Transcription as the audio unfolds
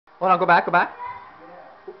Hold on, go back, go back.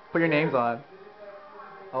 Put your names on.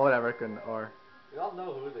 Oh, whatever, couldn't, or... We all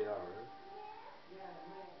know who they are, right?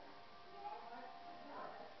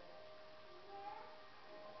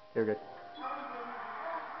 You're good.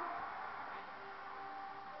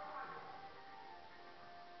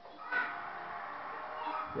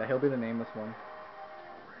 Yeah, he'll be the nameless one.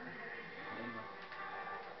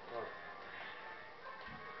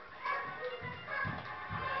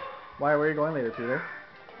 Why, where are you going later, Peter?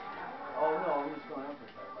 Oh no, I'm just going up with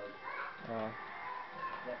that, like,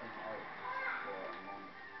 getting out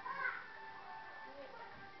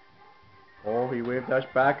for a moment. Oh, he waved dash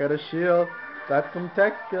back at a shield. That's some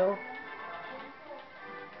tech skill.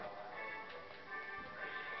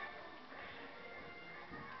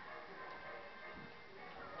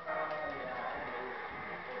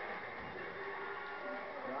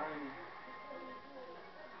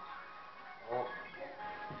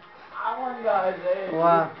 I won, guys, eh?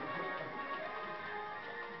 Wow.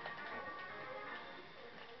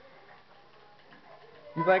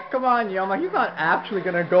 He's like, come on, yo. I'm like, he's not actually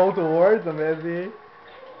gonna go towards him, is he?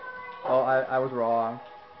 Oh, I was wrong.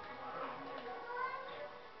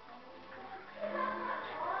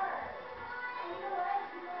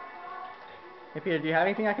 Hey Peter, do you have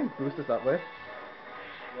anything I can boost this up with?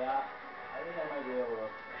 Yeah, I think I might be able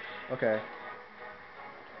to. Okay.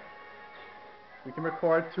 We can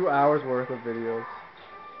record 2 hours worth of videos.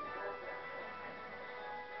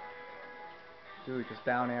 Dude, just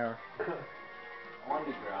down air. I want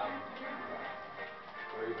to grab him.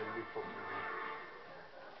 Or even be focused.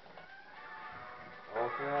 Oh,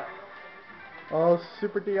 snap. Oh,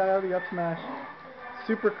 super DIO the up smash.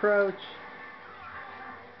 Super crouch.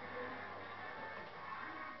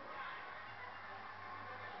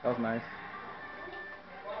 That was nice.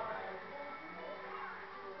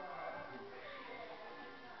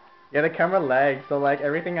 Yeah, the camera lags, so like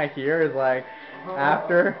everything I hear is like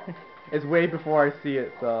after, it's way before I see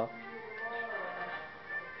it, so.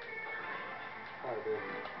 Alright, dude.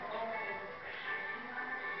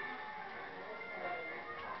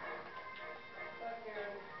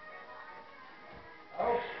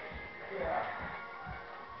 Oh, yeah.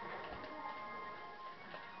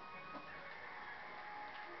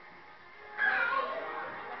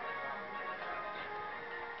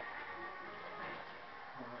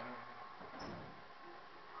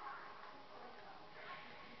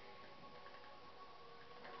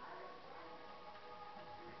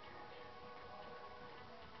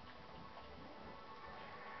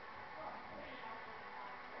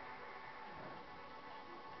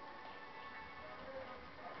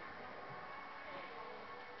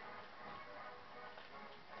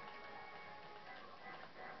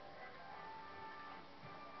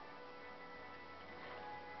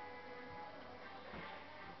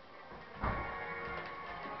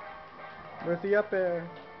 Where's the up air?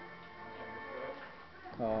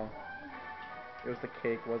 Oh. It was the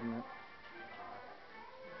cake, wasn't it?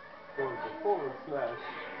 Going for forward slash.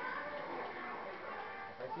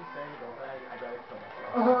 If I see Sammy go bad, I gotta kill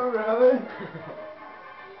myself. Oh, really?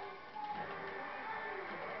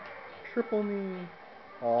 Triple knee.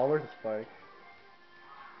 Oh, where's the spike?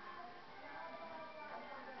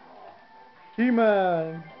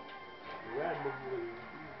 He-Man! Randomly.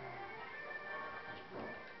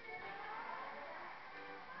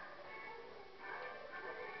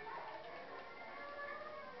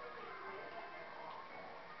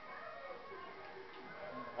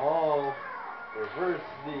 Oh, reverse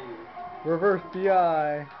D. Reverse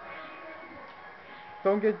DI.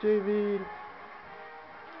 Don't get JV'd.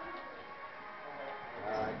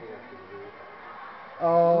 I think I should do it.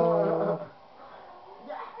 Oh.